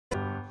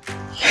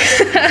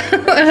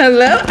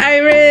Hello,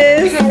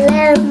 Iris.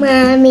 Hello,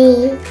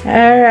 Mommy.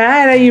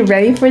 Alright, are you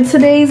ready for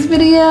today's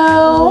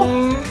video?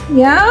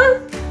 Yeah.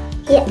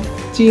 Yeah?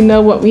 Do you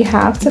know what we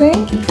have today?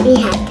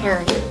 We have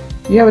toy.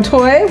 You have a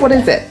toy? What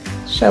is it?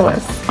 Show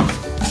us.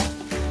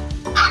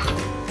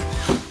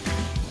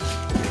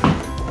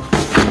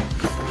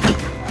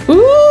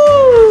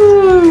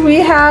 Ooh, we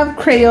have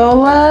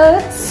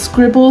Crayola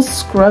Scribble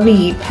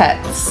Scrubby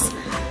pets.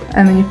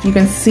 And if you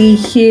can see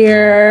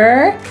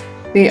here,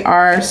 they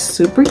are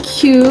super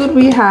cute.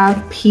 We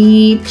have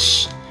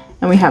Peach,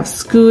 and we have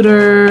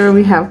Scooter,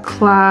 we have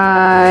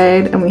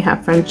Clyde, and we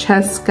have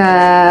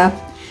Francesca.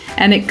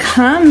 And it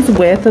comes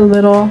with a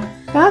little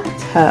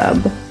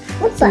bathtub.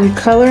 What's so that? You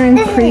color and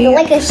create.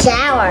 Like a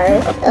shower.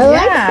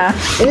 Yeah.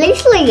 It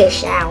looks like a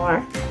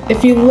shower.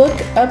 If you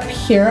look up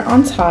here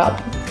on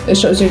top, it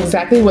shows you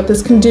exactly what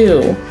this can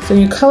do. So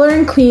you color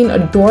and clean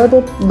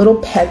adorable little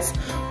pets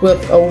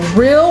with a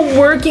real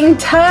working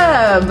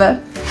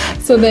tub.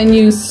 So then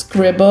you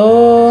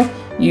scribble,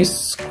 you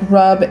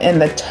scrub in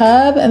the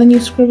tub, and then you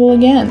scribble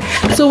again.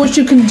 So what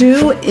you can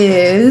do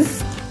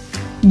is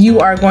you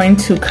are going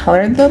to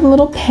color the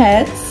little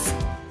pets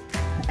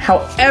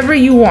however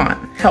you want,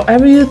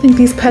 however you think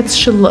these pets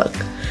should look.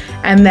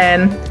 And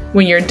then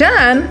when you're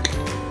done,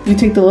 you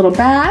take the little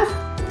bath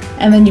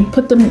and then you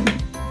put them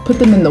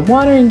in the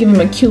water and give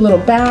them a cute little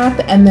bath,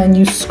 and then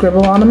you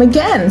scribble on them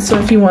again. So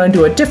if you want to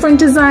do a different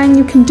design,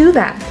 you can do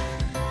that.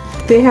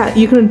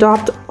 You can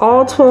adopt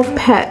all 12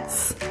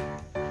 pets.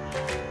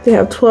 They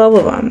have 12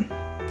 of them.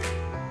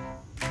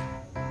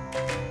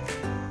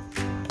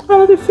 Oh,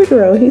 look at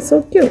Figaro. He's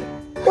so cute.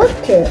 What's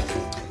cute?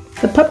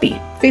 The puppy,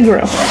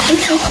 Figaro.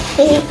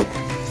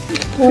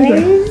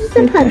 Where's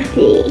the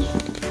puppy?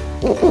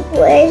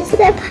 Where's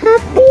the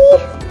puppy?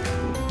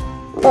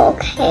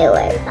 Okay,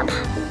 where's the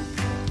puppy?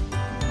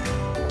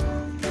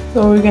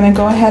 So we're gonna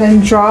go ahead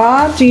and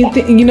draw. Do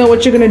you know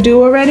what you're gonna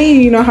do already?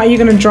 You know how you're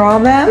gonna draw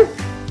them?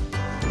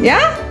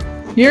 Yeah?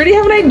 You already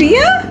have an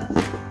idea?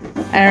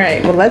 All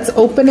right, well, let's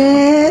open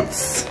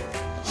it.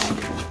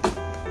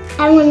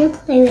 I want to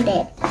play with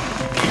it.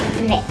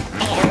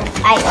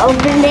 I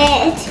opened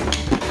it.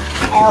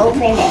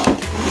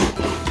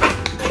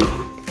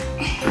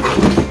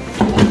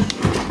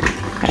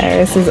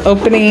 Iris is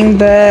opening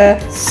the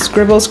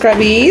Scribble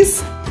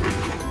Scrubbies.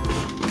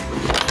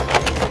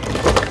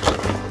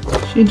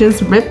 She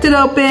just ripped it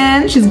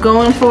open. She's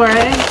going for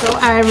it. Go,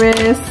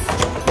 Iris.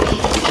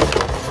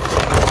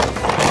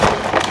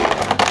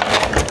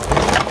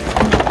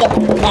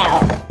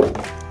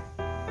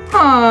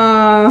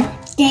 Aww.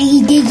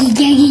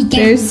 Diggy.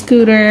 There's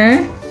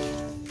Scooter.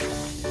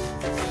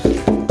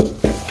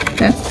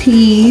 That's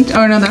Peach.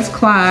 Oh no, that's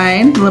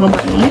Clyde. The little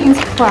bunny is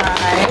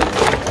Clyde.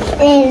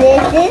 And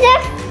this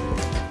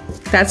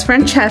is That's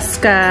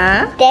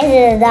Francesca. This is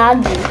a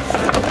doggy.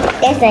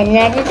 There's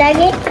another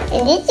doggy.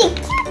 And this is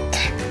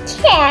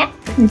a cat.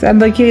 Is that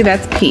the kitty?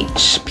 That's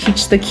Peach.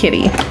 Peach the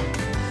kitty.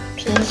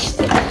 Peach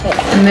the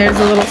cat. And there's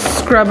a little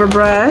scrubber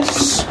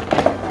brush.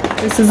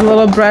 This is a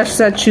little brush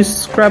that you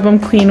scrub them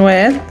clean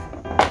with.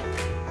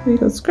 There you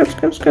go. Scrub. We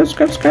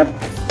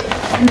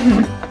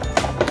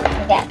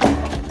got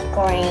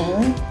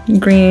green.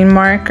 Green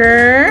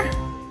marker.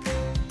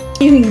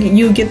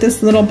 You get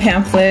this little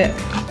pamphlet.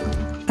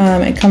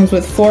 It comes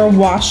with 4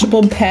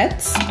 washable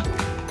pets,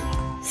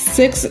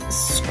 6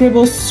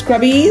 Scribble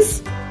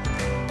Scrubbies,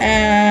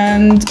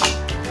 and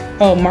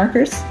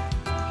markers.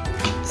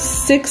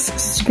 6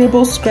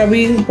 Scribble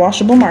Scrubby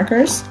washable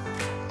markers,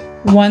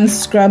 1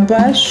 scrub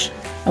brush,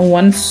 and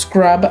 1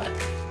 scrub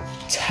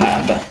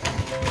tub.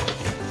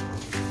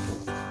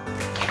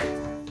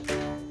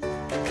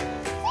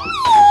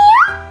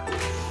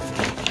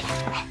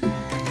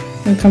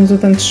 It comes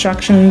with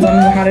instructions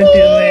on how to do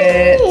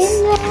it.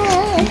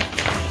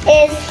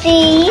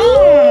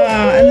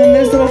 And then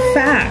there's little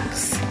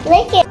facts.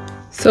 Look it.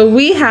 So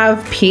we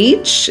have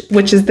Peach,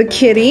 which is the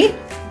kitty.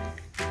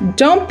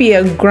 Don't be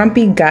a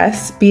grumpy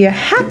Gus, be a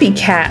happy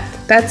cat.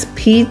 That's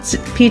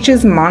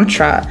Peach's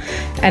mantra.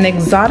 An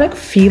exotic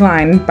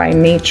feline by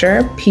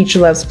nature, Peach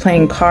loves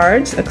playing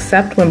cards,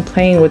 except when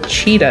playing with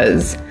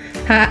cheetahs.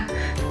 Ha!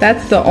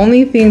 That's the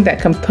only thing that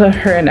can put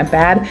her in a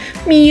bad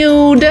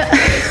mood.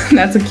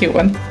 That's a cute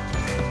one.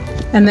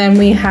 And then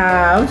we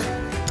have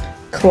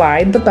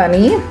Clyde the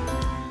bunny.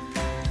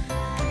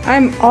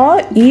 I'm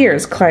all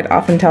ears, Clyde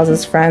often tells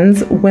his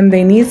friends when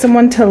they need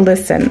someone to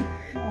listen.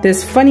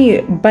 This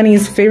funny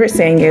bunny's favorite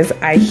saying is,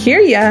 I hear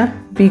ya,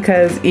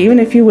 because even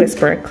if you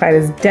whisper, Clyde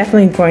is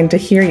definitely going to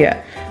hear ya.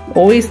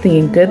 Always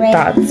thinking good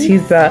thoughts.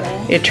 He's the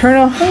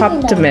eternal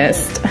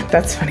optimist.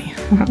 That's funny.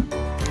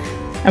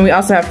 And we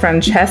also have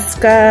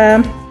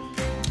Francesca.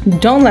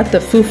 Don't let the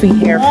foofy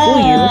hair fool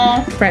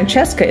you.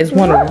 Francesca is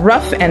one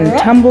rough and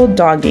tumble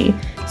doggy.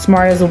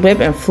 Smart as a whip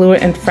and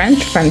fluent in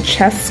French,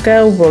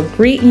 Francesca will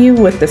greet you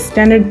with the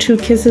standard 2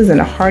 kisses and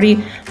a hearty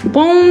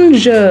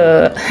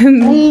bonjour.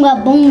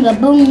 Boonga, boonga,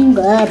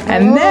 boonga.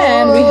 And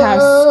then we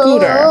have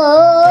Scooter.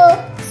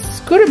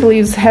 Scooter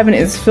believes heaven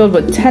is filled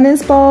with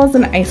tennis balls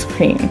and ice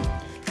cream.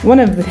 One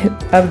of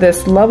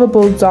this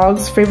lovable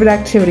dog's favorite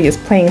activity is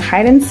playing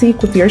hide and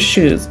seek with your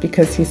shoes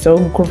because he's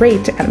so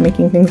great at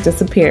making things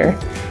disappear.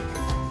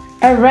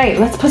 All right,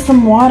 let's put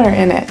some water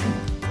in it.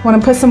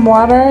 Want to put some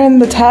water in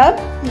the tub?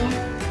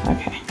 Yeah.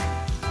 Okay.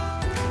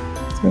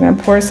 So we're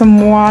gonna pour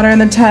some water in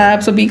the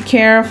tub, so be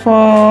careful.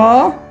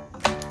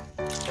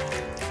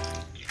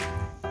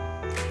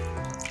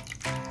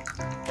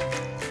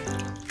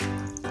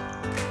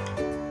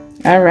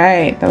 All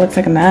right, that looks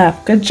like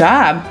enough. Good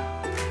job.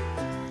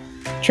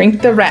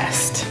 Drink the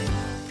rest.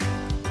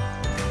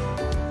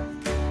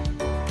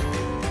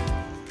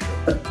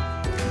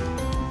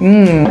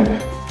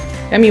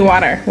 Yummy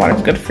water.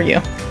 Water's good for you.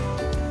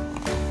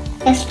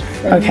 Yes.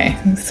 Okay,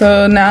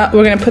 so now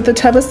we're gonna put the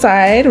tub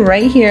aside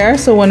right here.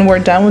 So when we're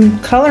done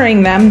with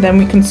coloring them, then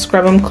we can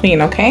scrub them clean,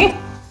 okay?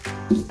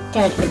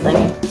 Can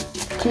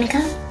I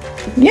go?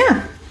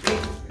 Yeah.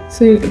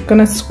 So you're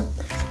gonna,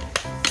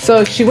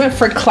 so she went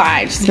for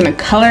Clyde. She's gonna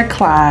color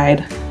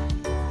Clyde.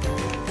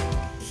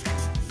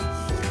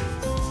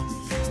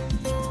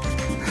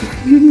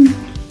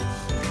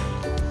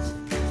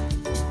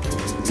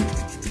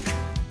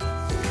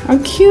 How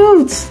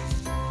cute!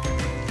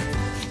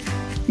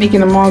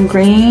 Making them all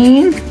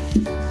green.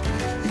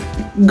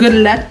 Good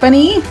luck,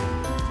 bunny.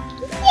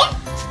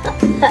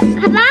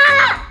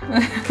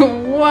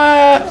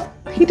 What?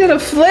 He did a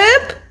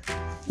flip?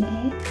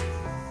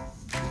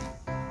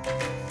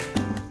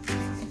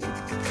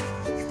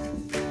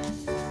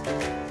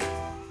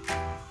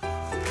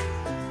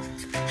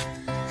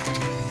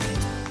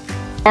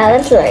 That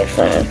was really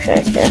fun,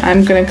 Francesca.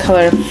 I'm gonna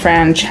color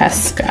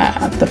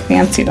Francesca, the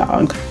fancy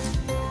dog.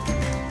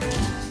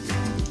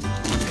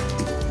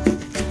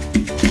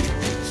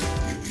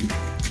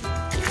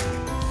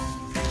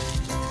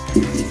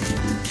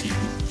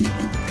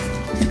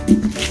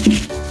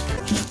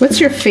 What's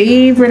your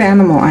favorite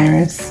animal,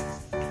 Iris?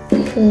 I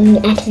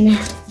don't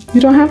know. You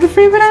don't have a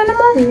favorite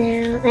animal?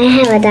 No, I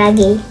have a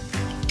doggy.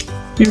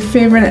 Your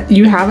favorite,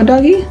 you have a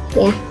doggy?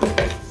 Yeah.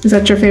 Is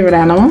that your favorite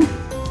animal?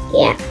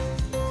 Yeah.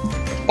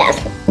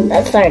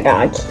 That's our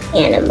dog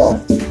animal.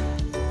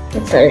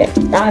 That's our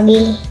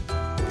doggy.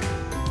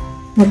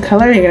 What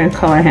color are you gonna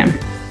color him?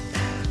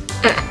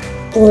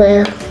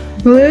 Blue.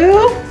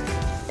 Blue?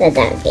 The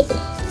doggy.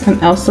 An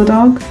Elsa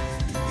dog?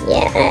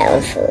 Yeah,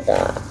 Elsa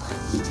dog.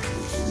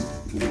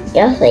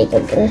 Just like a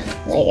blue,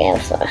 like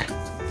Elsa.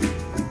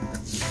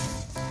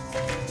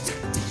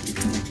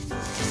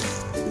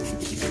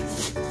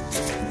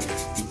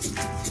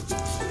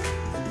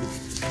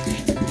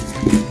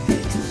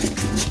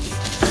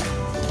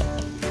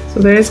 So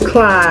there's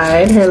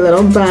Clyde, her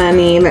little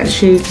bunny that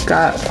she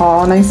got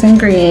all nice and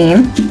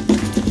green.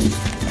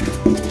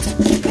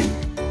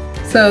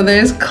 So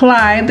there's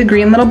Clyde, the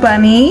green little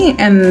bunny,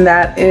 and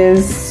that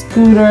is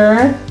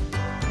Scooter.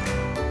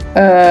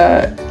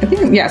 I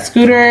think, yeah,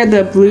 Scooter,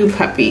 the blue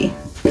puppy.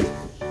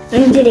 I'm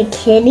gonna do the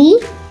kitty.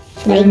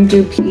 We're gonna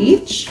do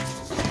Peach.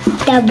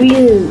 The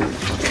blue.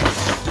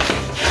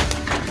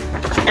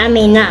 I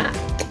mean, not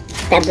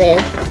the blue.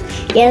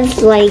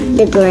 Just like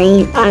the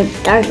green,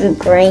 darker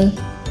green.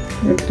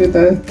 We're gonna do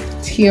the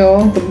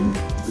teal.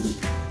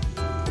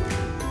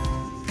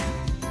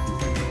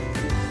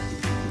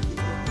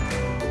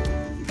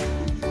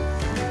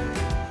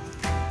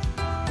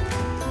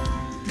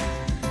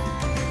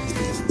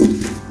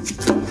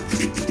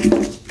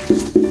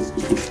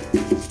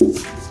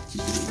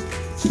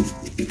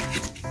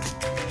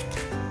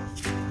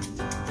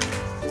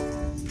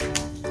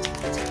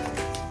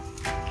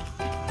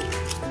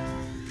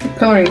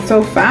 Coloring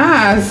so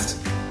fast.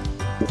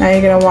 Now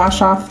you're gonna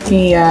wash off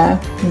the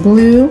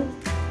blue.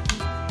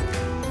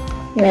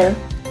 No.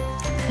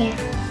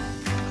 Yeah.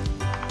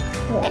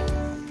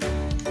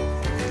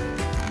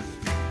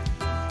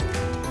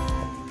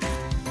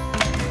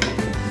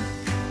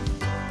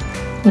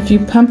 If you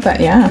pump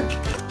that, yeah.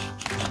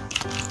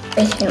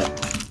 I can't.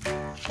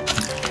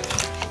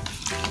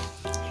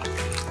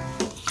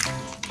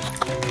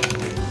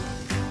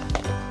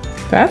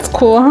 That's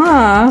cool,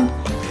 huh?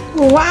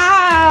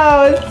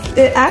 Wow,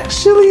 it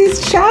actually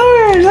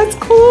showers. That's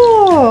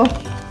cool.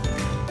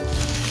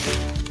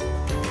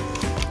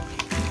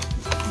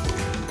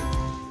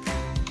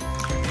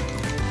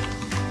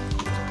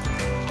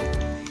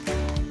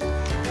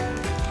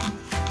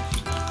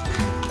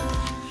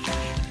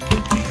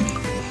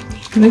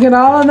 Look at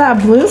all of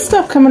that blue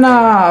stuff coming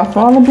off.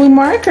 All the blue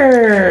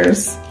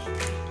markers.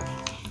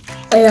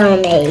 It's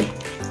on me.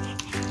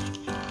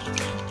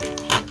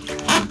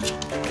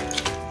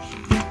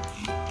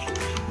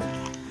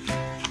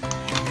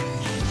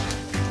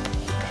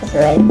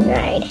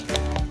 Right.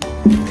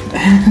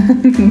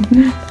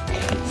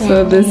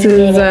 So this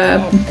is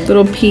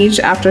little Peach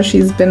after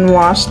she's been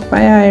washed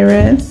by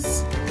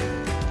Iris.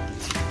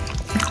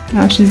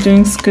 Now she's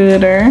doing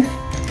Scooter,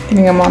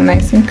 getting them all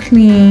nice and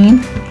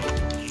clean.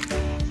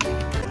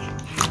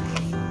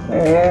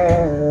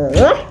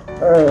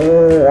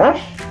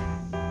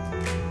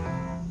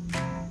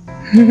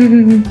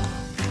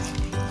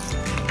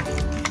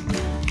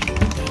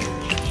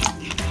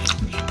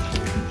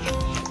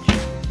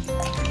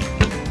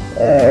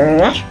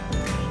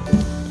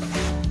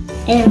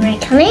 Am I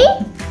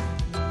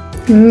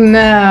clean? No,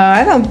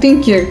 I don't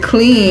think you're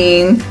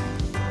clean.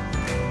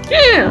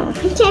 No,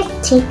 I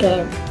just take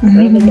it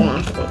really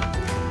nasty.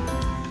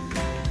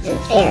 And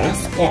air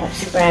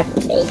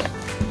scrubbing.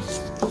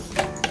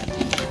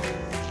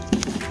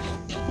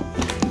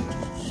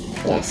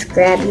 Yeah,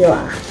 scrub you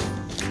off.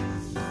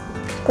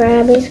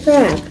 Scrubby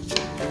scrub.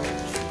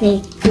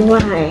 Make you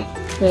water.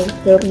 Make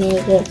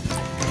it.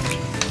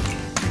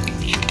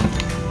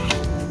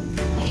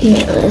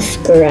 Now let's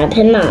scrub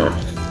him off.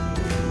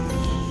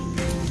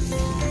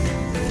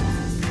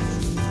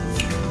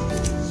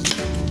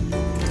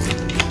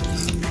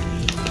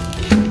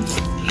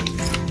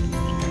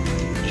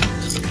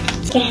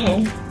 Go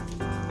ahead.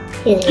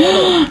 He's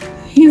ready.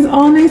 He's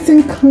all nice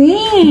and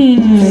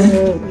clean.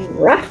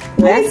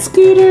 Hi,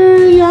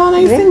 Scooter. You're all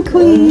nice and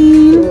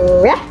clean.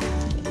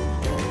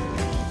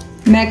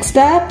 Next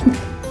up,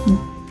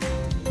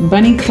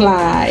 Bunny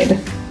Clyde.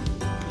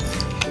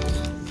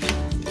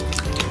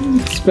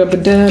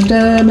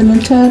 Scrub-a-dub-dub in the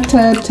tub.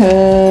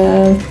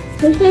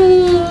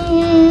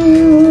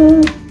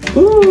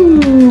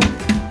 Ooh.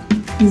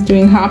 He's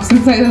doing hops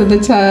inside of the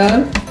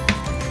tub.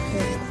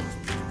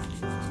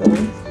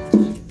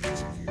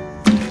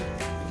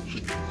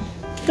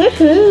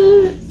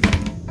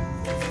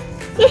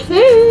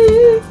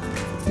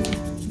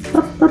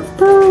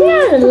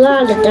 Not a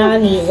lot of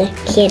doggies are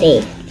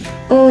kitty.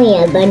 Only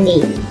a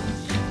bunny.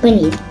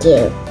 Bunny's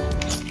cute.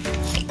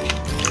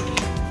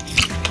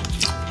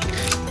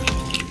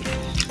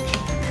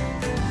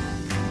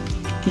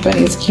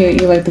 Bunny's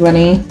cute. You like the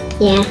bunny?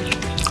 Yeah.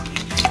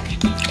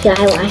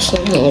 I wash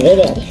him every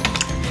day.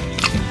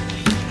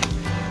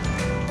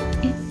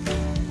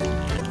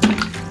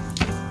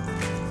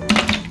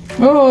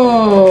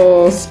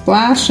 Oh,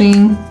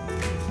 splashing.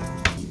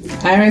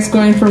 Iris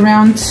going for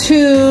round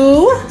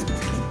 2.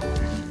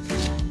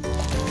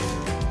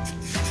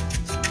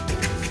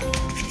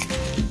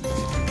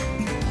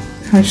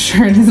 Her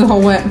shirt is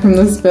all wet from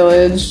the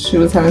spillage. She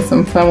was having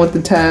some fun with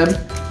the tub.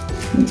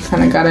 It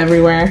kind of got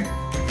everywhere.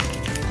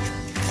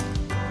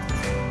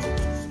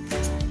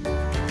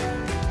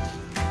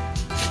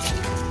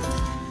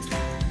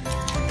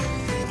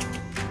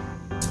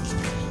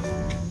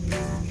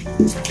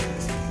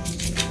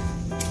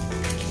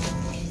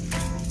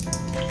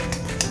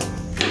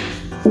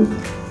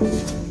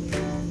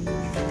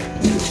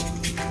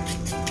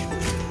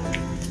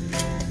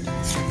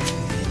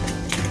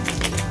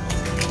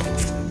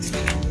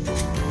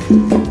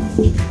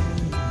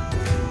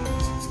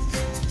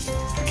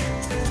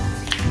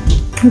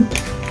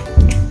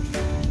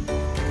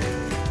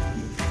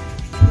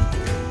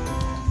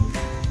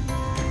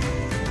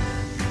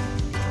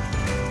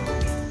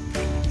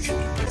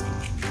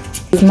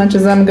 As much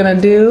as I'm gonna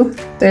do,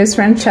 there's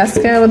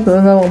Francesca with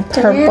the little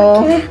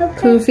purple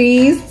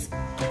poofies.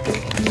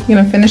 You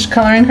gonna finish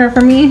coloring her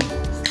for me?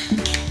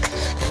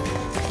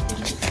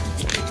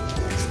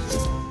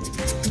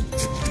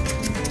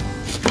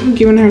 I'm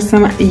giving her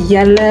some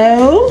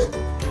yellow.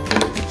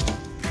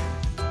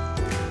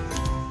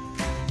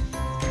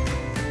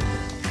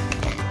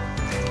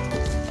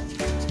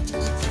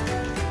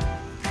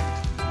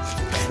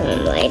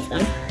 Some lights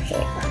on her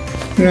hair.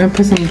 I'm gonna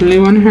put some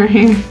blue on her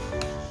hair.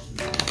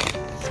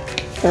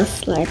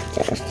 Just like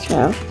this,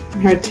 so.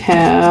 Her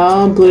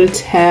tail, blue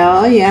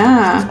tail,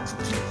 yeah.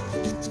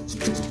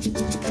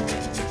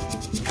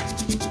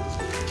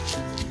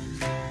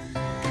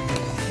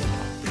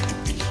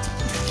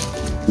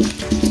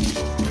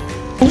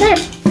 Okay.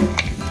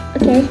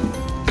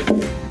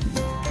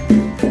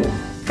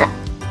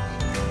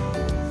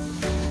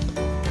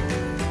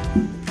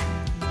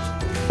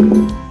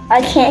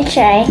 I can't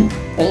try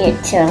your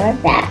toe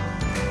like that.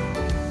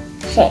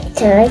 Shake your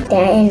toe like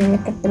that and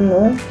look at the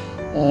moon.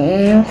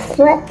 And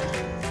flip.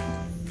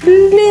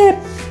 Flip.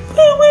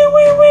 Wee, wee,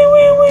 wee, wee,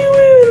 wee, wee,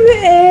 wee, in the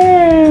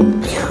air.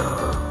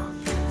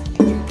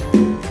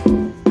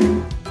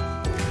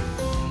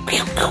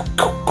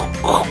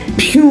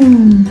 Pew.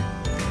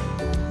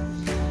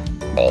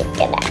 Big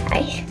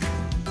eyes.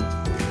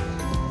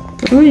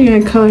 Oh, you're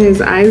gonna color his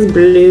eyes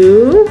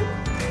blue?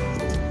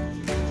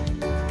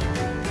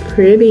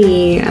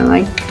 Pretty. I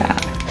like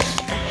that.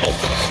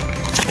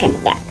 Cut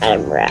that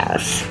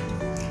eyebrows.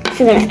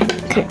 So then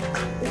cut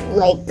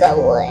like a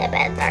little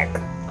bit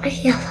darker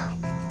yellow.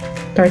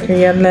 Darker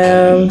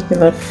yellow,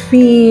 yellow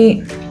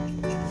feet.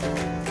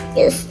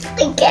 Yes,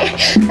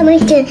 I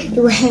like to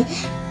do it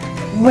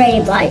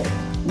right by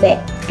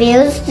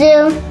be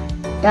still,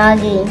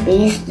 doggy,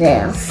 be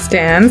still.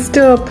 Stand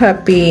still,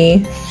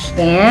 puppy.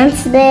 Stand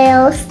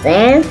still,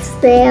 stand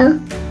still.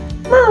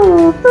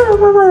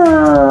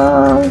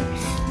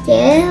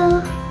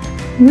 Still.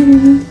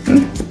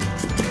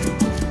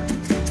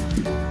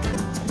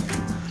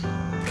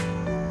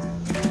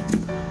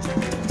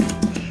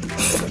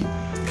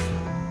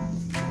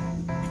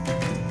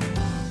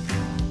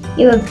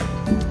 You're a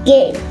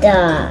good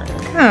dog.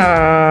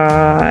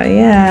 Aw,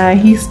 yeah,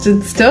 he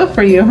stood still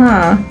for you,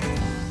 huh?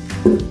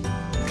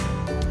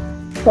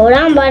 Hold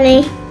on,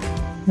 Bunny.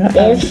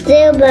 Be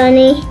still,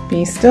 Bunny.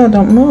 Be still,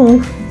 don't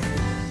move.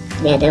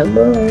 Yeah, don't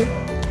move.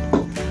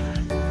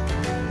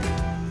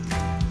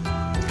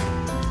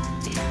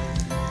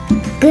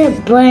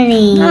 Good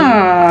bunny.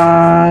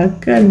 Aw,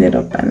 good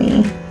little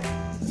bunny.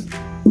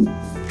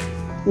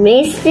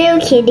 Be still,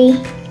 kitty.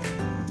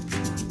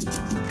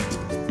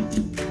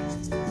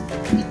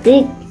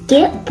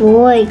 Good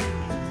boy.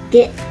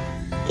 Good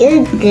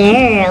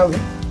girl.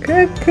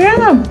 Good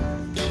girl,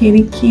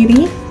 kitty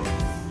kitty.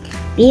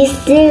 Be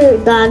still,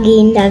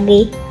 doggy.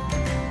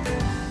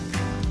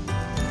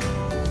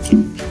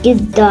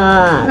 Good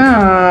dog.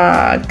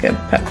 Ah, good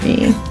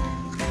puppy.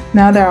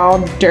 Now they're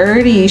all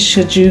dirty.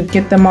 Should you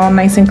get them all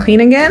nice and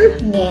clean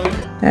again? Yeah.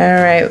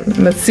 All right,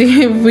 let's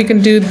see if we can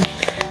do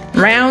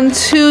round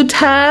 2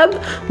 tub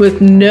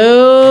with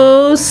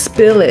no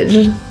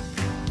spillage.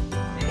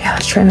 Yeah,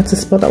 let's try not to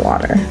spill the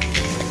water.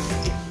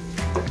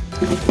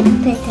 Put the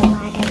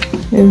water.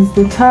 Here's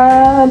the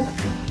tub.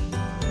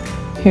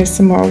 Here's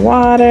some more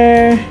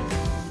water.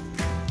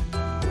 I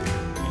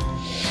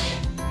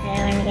don't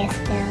want to get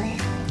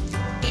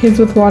spilled. Kids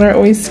with water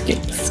always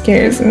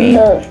scares me.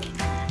 Oh,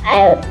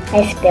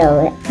 I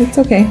spilled it. It's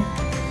okay.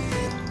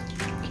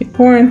 Keep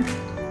pouring.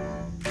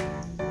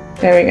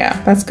 There we go.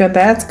 That's good.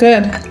 That's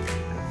good.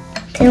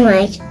 Too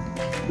much.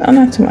 No,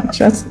 not too much.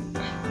 That's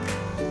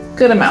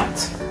good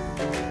amount.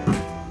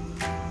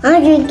 I'll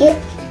drink it.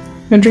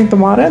 You gonna drink the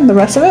water and the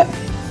rest of it?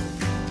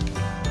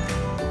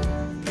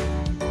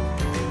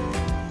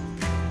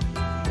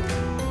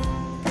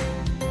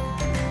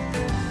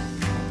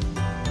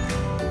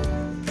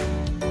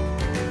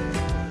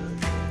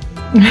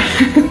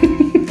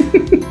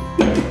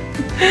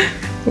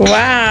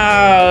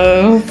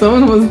 Wow,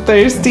 someone was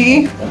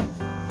thirsty.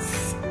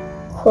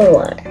 Cool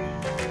water.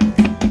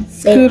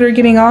 Scooter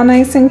getting all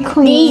nice and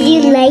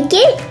clean. Did you like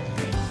it?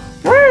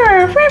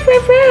 Ruff, ruff,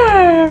 ruff,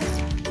 ruff.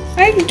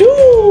 I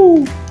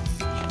do.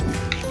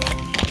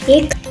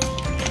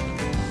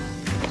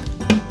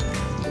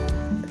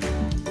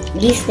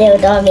 Be still,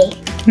 doggy.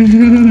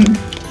 You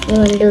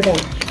wouldn't do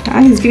that.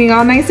 Ah, he's getting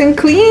all nice and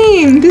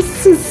clean.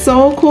 This is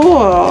so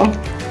cool.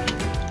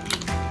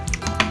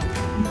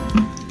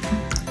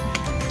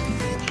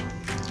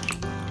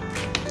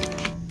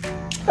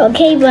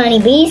 Okay, Bunny,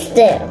 be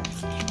still.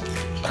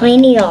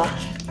 Clean it off.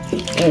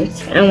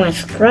 I'm a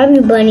scrubby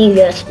bunny,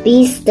 just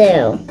be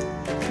still.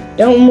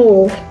 Don't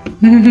move.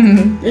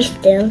 Be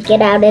still.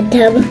 Get out of the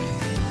tub.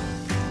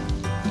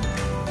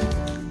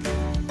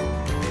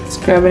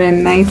 Scrubbing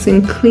it nice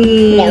and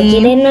clean. Now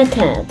get in the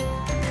tub.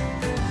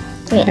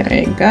 Yeah. There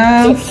you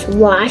go. Just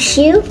wash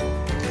you.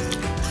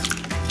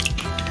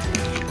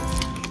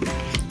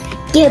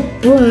 Good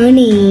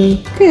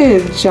bunny.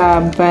 Good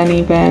job,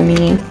 bunny.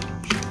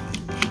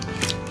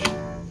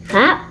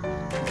 Hop.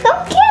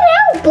 Don't get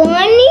out,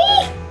 bunny.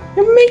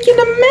 You're making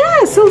a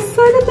mess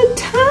outside of the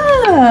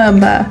tub.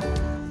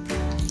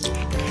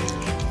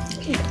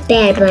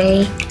 Bad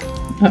bunny.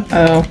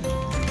 Uh-oh.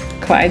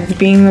 Clyde's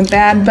being the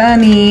bad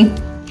bunny.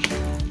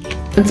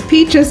 It's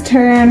Peach's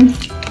turn.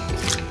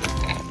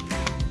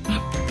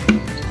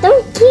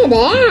 Don't get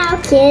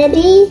out,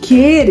 kitty.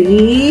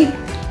 Kitty.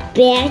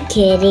 Bad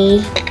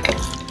kitty.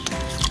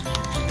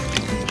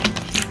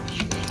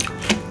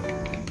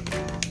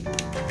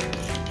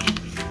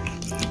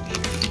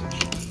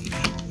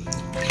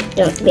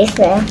 Don't be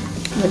slow.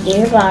 We'll do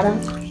your bottom.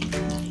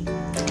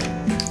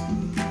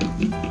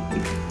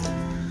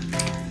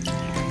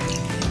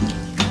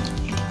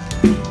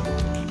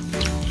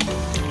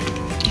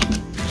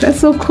 That's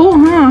so cool,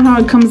 huh? How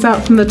it comes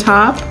out from the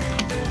top.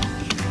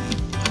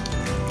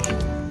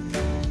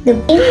 The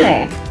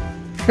finger.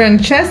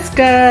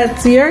 Francesca,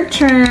 it's your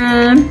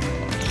turn.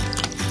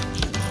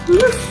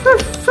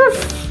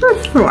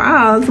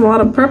 Wow, that's a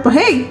lot of purple.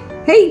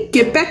 Hey,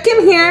 get back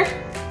in here.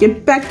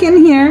 Get back in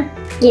here.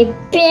 Get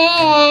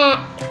back.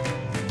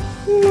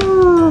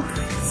 Oh,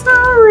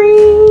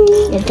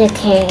 sorry. It's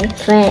okay,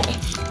 but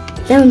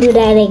don't do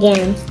that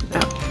again.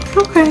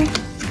 Oh, okay.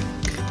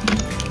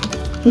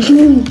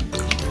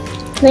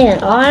 Look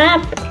at all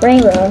that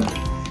rainbow.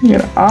 You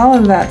got all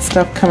of that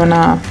stuff coming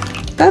off.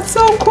 That's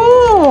so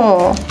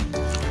cool.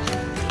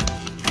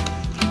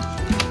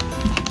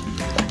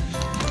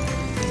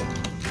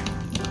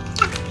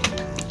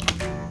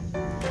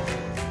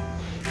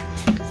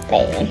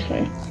 Stay in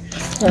here.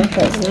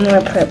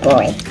 More purple.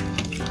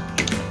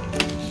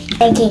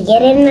 I can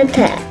get in the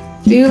tub.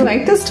 Do you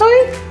like this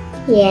toy?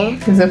 Yeah.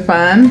 Is it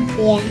fun?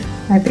 Yeah.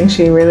 I think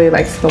she really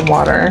likes the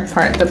water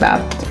part, the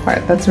bath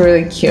part. That's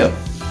really cute.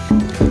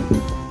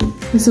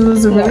 This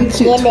was a really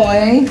cute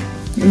toy.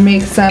 It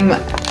makes them,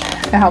 it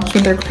helps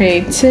with their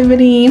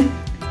creativity.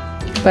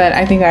 But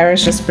I think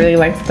Iris just really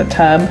likes the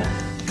tub.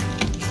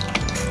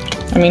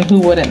 I mean,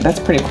 who wouldn't? That's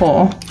pretty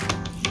cool.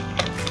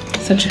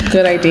 Such a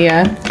good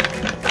idea.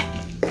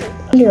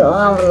 Do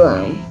all of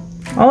them.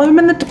 All of them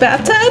in the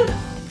bathtub?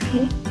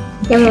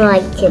 Then I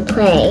like to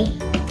play.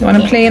 You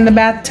want to play in the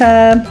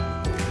bathtub?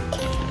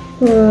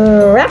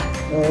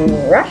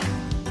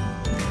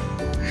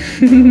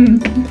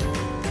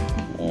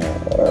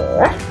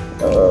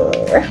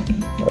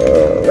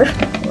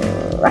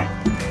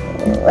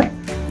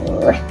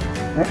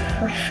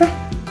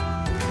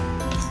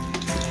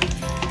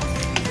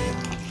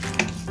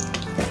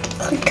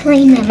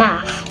 Clean them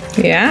off.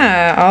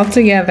 Yeah, all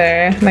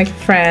together, like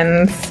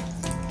friends.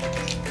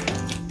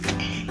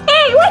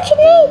 Hey, what's your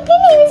name? Your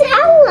name is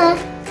Ella.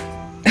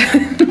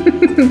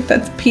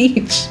 That's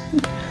Peach.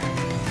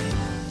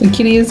 The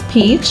kitty is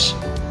Peach.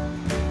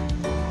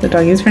 The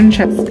doggy is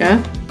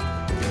Francesca.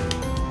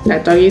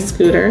 That doggy is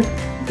Scooter.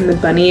 And the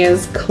bunny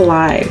is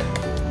Clyde.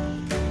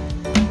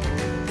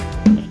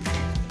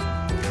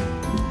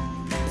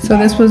 So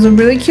this was a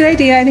really cute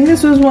idea. I think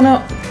this was one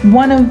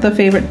of the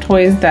favorite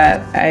toys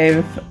that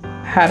I've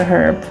had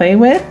her play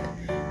with.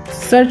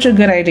 Such a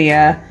good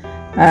idea.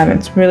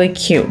 It's really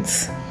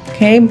cute.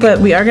 Okay, but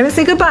we are gonna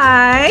say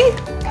goodbye.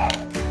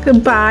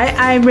 Goodbye,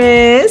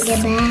 Iris.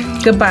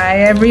 Goodbye. Goodbye,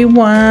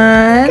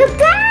 everyone.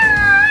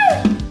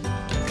 Goodbye.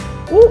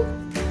 Ooh.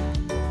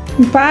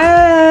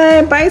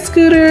 Bye. Bye,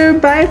 Scooter.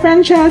 Bye,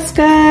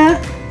 Francesca.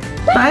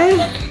 Bye.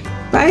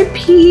 Bye,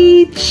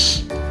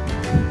 Peach.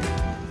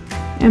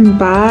 And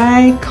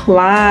bye,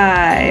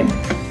 Clyde.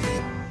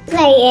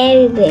 Play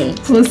everything.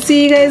 We'll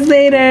see you guys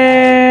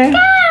later.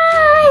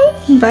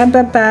 Bye. Bye,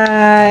 bye,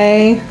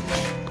 bye.